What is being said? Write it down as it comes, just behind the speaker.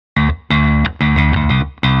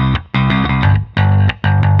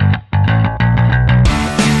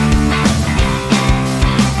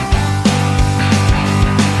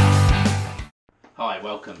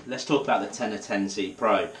let's talk about the Sena 10C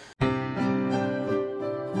Pro.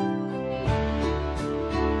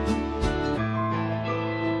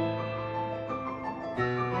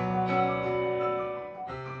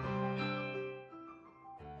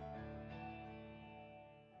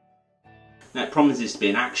 Now it promises to be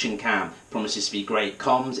an action cam, promises to be great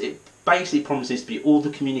comms, it basically promises to be all the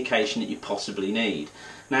communication that you possibly need.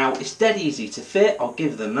 Now it's dead easy to fit, I'll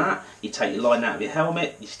give them that. You take your line out of your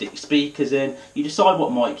helmet, you stick your speakers in, you decide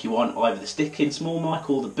what mic you want, either the stick-in small mic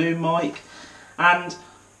or the boom mic, and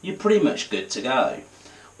you're pretty much good to go.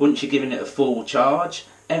 Once you're giving it a full charge,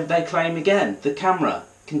 they claim again, the camera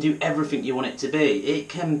can do everything you want it to be. It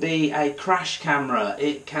can be a crash camera,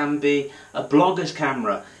 it can be a blogger's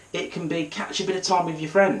camera, it can be catch a bit of time with your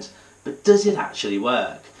friends. But does it actually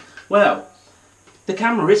work? Well, the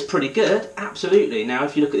camera is pretty good, absolutely. Now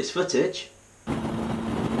if you look at this footage.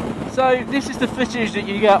 So this is the footage that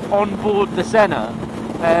you get on board the Sena.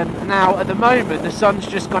 Now at the moment the sun's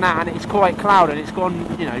just gone out and it's quite cloudy and it's gone,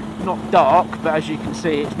 you know, not dark, but as you can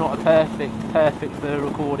see it's not a perfect for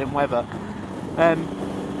recording weather.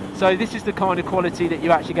 So this is the kind of quality that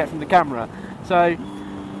you actually get from the camera. So,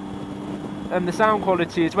 and the sound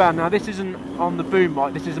quality as well. Now this isn't on the boom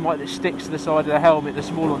mic, this is a mic that sticks to the side of the helmet, the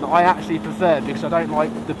small one that I actually prefer because I don't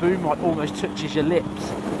like, the boom mic almost touches your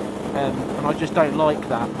lips, and I just don't like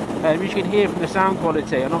that. You can hear from the sound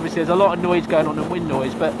quality, and obviously there's a lot of noise going on and wind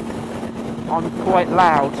noise, but I'm quite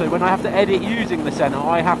loud, so when I have to edit using the Sena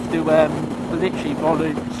I have to literally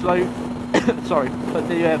put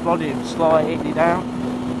the volume slightly down,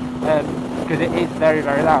 because it is very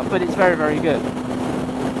loud, but it's very good.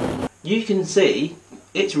 You can see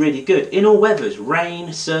it's really good in all weathers,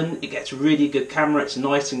 rain, sun, it gets really good camera, it's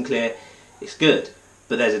nice and clear, it's good.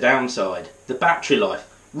 But there's a downside, the battery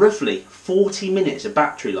life, roughly 40 minutes of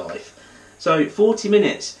battery life. So 40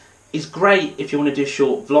 minutes is great if you want to do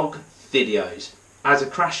short vlog videos. As a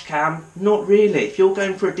crash cam, not really. If you're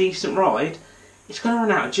going for a decent ride, it's going to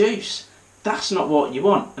run out of juice. That's not what you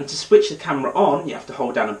want. And to switch the camera on, you have to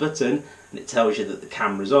hold down a button and it tells you that the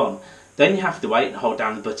camera's on. Then you have to wait and hold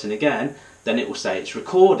down the button again, then it will say it's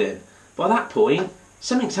recording. By that point,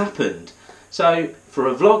 something's happened. So for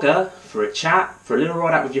a vlogger, for a chat, for a little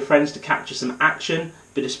ride out with your friends to capture some action,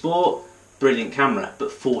 bit of sport, brilliant camera,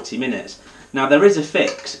 but 40 minutes. Now there is a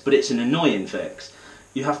fix, but it's an annoying fix.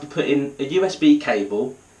 You have to put in a USB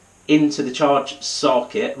cable into the charge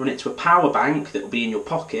socket, run it to a power bank that will be in your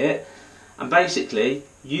pocket, and basically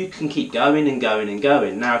you can keep going and going and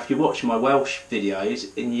going. Now if you watch my Welsh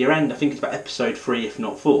videos, in year end, I think it's about episode 3 if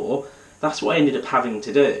not 4, that's what I ended up having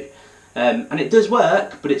to do. And it does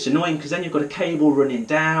work, but it's annoying because then you've got a cable running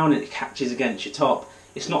down and it catches against your top.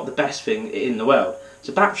 It's not the best thing in the world.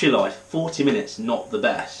 So battery life, 40 minutes, not the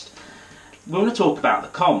best. We want to talk about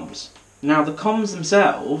the comms. Now the comms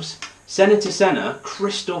themselves, Sena to Sena,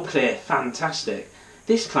 crystal clear, fantastic.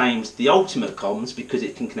 This claims the ultimate comms because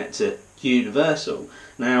it can connect to universal.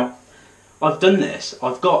 Now I've done this,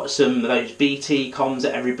 I've got some of those BT comms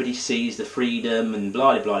that everybody sees, the Freedom and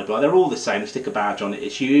blah blah blah, they're all the same, stick a badge on it,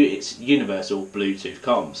 it's universal Bluetooth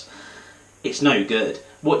comms. It's no good.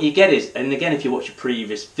 What you get is, and again if you watch a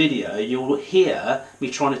previous video, you'll hear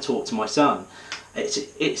me trying to talk to my son.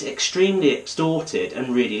 It's extremely distorted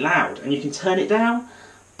and really loud, and you can turn it down,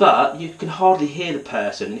 but you can hardly hear the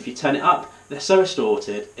person, and if you turn it up, they're so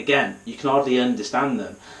distorted, again, you can hardly understand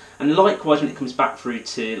them. And likewise when it comes back through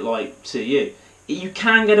to you. You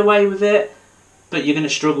can get away with it, but you're going to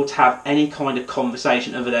struggle to have any kind of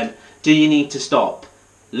conversation other than, do you need to stop?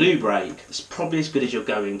 Loo break. It's probably as good as you're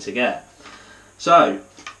going to get. So,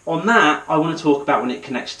 on that, I want to talk about when it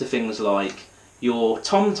connects to things like your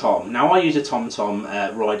TomTom. Now I use a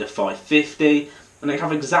TomTom Rider 550, and I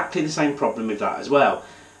have exactly the same problem with that as well.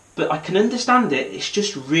 But I can understand it, it's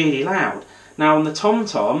just really loud. Now on the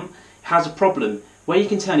TomTom, it has a problem where you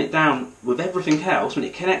can turn it down with everything else. When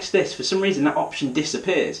it connects this, for some reason that option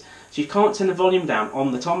disappears. So you can't turn the volume down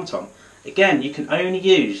on the TomTom. Again, you can only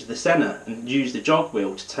use the Sena and use the jog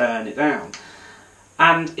wheel to turn it down.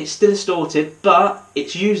 And it's still distorted, but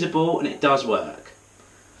it's usable and it does work.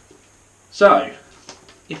 So,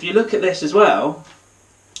 if you look at this as well,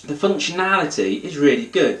 the functionality is really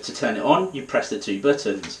good. To turn it on, you press the 2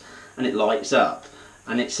 buttons and it lights up.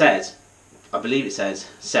 And it says, I believe it says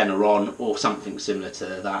Sena on or something similar to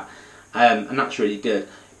that, and that's really good.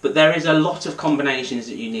 But there is a lot of combinations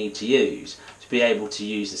that you need to use to be able to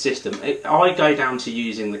use the system. I go down to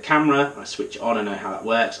using the camera, I switch it on, I know how that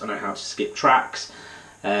works, I know how to skip tracks,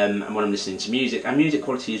 and when I'm listening to music, and music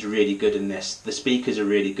quality is really good in this. The speakers are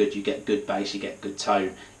really good, you get good bass, you get good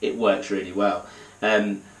tone, it works really well.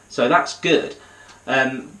 So that's good.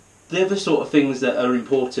 the other sort of things that are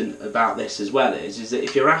important about this as well is that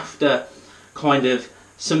if you're after kind of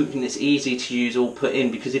something that's easy to use all put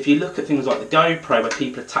in, because if you look at things like the GoPro where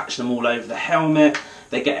people attach them all over the helmet,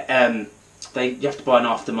 they get you have to buy an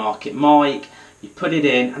aftermarket mic, you put it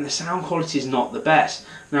in and the sound quality is not the best.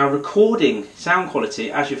 Now recording sound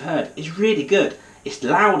quality, as you've heard, is really good. It's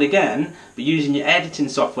loud again, but using your editing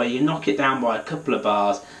software you knock it down by a couple of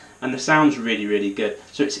bars and the sound's really, really good.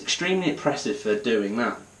 So it's extremely impressive for doing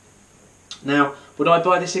that. Now, would I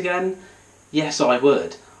buy this again? Yes, I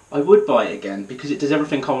would. I would buy it again because it does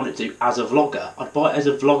everything I want it to do as a vlogger. I'd buy it as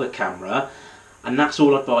a vlogger camera and that's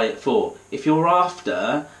all I'd buy it for. If you're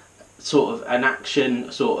after sort of an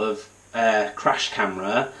action sort of crash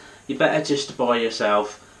camera, you better just buy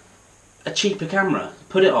yourself a cheaper camera.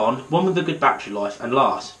 Put it on, one with a good battery life and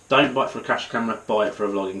last. Don't buy it for a crash camera, buy it for a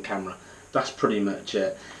vlogging camera. That's pretty much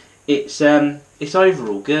it. It's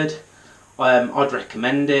overall good. I'd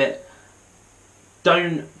recommend it.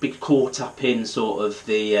 Don't be caught up in sort of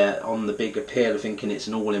the on the big appeal of thinking it's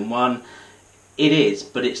an all-in-one. It is,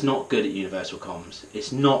 but it's not good at universal comms.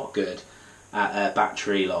 It's not good at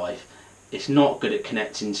battery life. It's not good at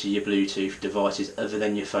connecting to your Bluetooth devices other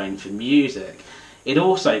than your phone for music. It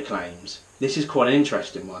also claims, this is quite an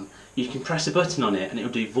interesting one, you can press a button on it and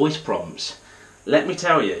it'll do voice prompts. Let me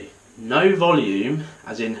tell you, no volume,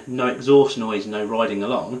 as in no exhaust noise, no riding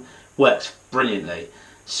along, works brilliantly.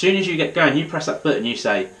 As soon as you get going, you press that button, you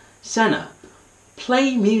say, Sena,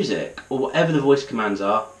 play music, or whatever the voice commands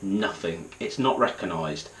are, nothing. It's not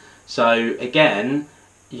recognised. So again,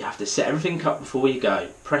 you have to set everything up before you go,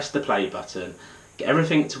 press the play button, get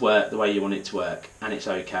everything to work the way you want it to work, and it's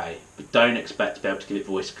okay. But don't expect to be able to give it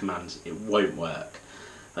voice commands, it won't work.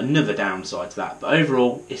 Another downside to that, but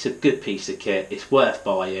overall, it's a good piece of kit, it's worth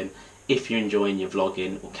buying if you're enjoying your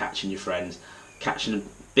vlogging or catching your friends, catching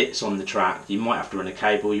bits on the track. You might have to run a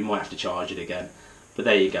cable, you might have to charge it again. But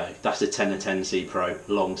there you go, that's the Sena 10C Pro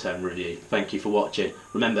long-term review. Thank you for watching.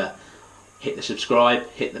 Remember, hit the subscribe,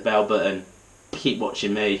 hit the bell button, keep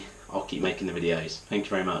watching me, I'll keep making the videos. Thank you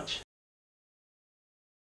very much.